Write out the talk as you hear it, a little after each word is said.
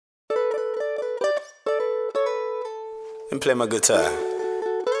and play my guitar.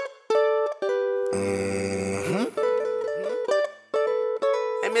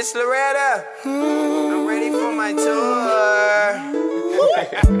 Hey, Miss Loretta, I'm ready for my tour.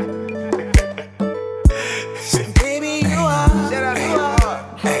 Baby, you are. Shut up, you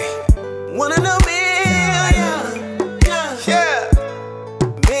are. Hey. One in a million. Yeah.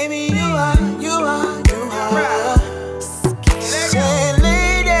 Baby, you are. Say,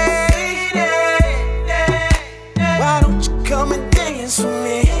 lady, why don't you come and dance with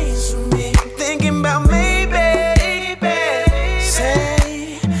me? I'm thinking about maybe.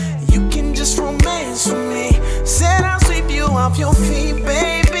 Say, you can just romance with me. Said I'll sweep you off your feet,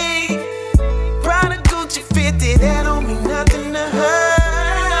 baby. Prada Gucci 50, that don't mean nothing to her.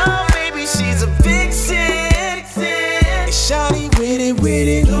 No, baby, she's a vixen. And shawty with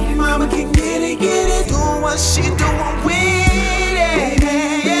it. Little mama can get it. Doing what she doing with it.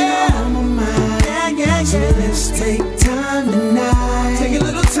 Yeah. On my mind. Yeah. So let's take time tonight. Take a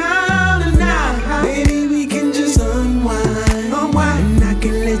little time tonight. Baby, we can just unwind. And I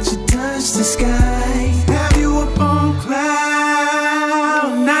can let you touch the sky. Have you up on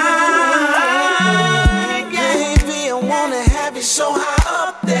cloud nine? Baby, I wanna have you so high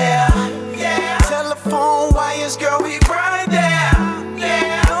up there. Yeah. Telephone wires, girl, we right there.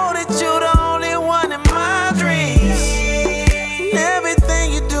 Yeah. Know that you're the only one in my dreams. And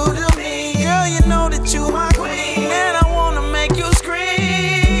everything you do to me, girl, you know that you my queen. And I wanna make you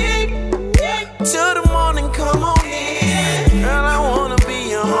scream till the morning, come on in. Girl, I wanna be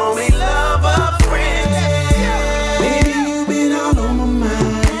your homie, lover, friend. Baby, you been all on my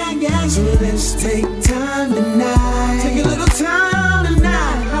mind. So let's take time tonight. Take a little time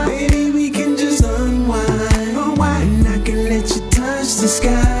tonight. Baby, we can just unwind. And I can let you touch the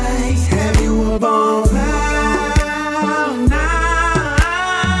sky. Have you up on cloud nine?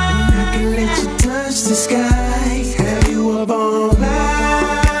 And I can let you touch the sky. Have you up on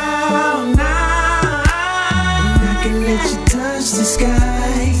cloud nine? And I can let you touch the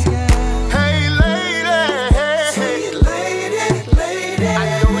sky. Hey lady, Say it, lady. I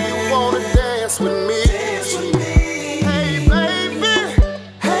know you wanna dance with me.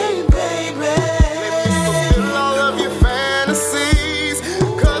 Hey baby, fulfill all of your fantasies.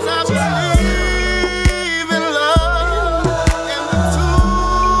 'Cause I believe in love, and the two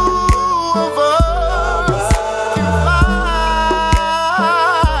of us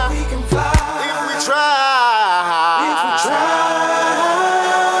can fly if we try.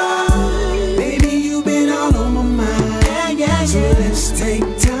 Baby, you been all on my mind. So let's take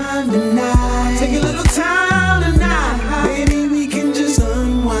time tonight. Take a little time tonight. Baby, we can just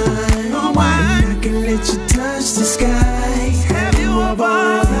unwind. And I can let you touch the sky. Have you up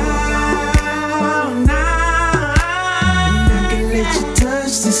on cloud nine? And I can let you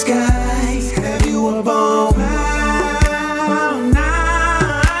touch the sky. Have you up on cloud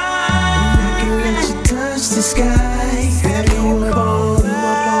nine? And I can let you touch the sky. Have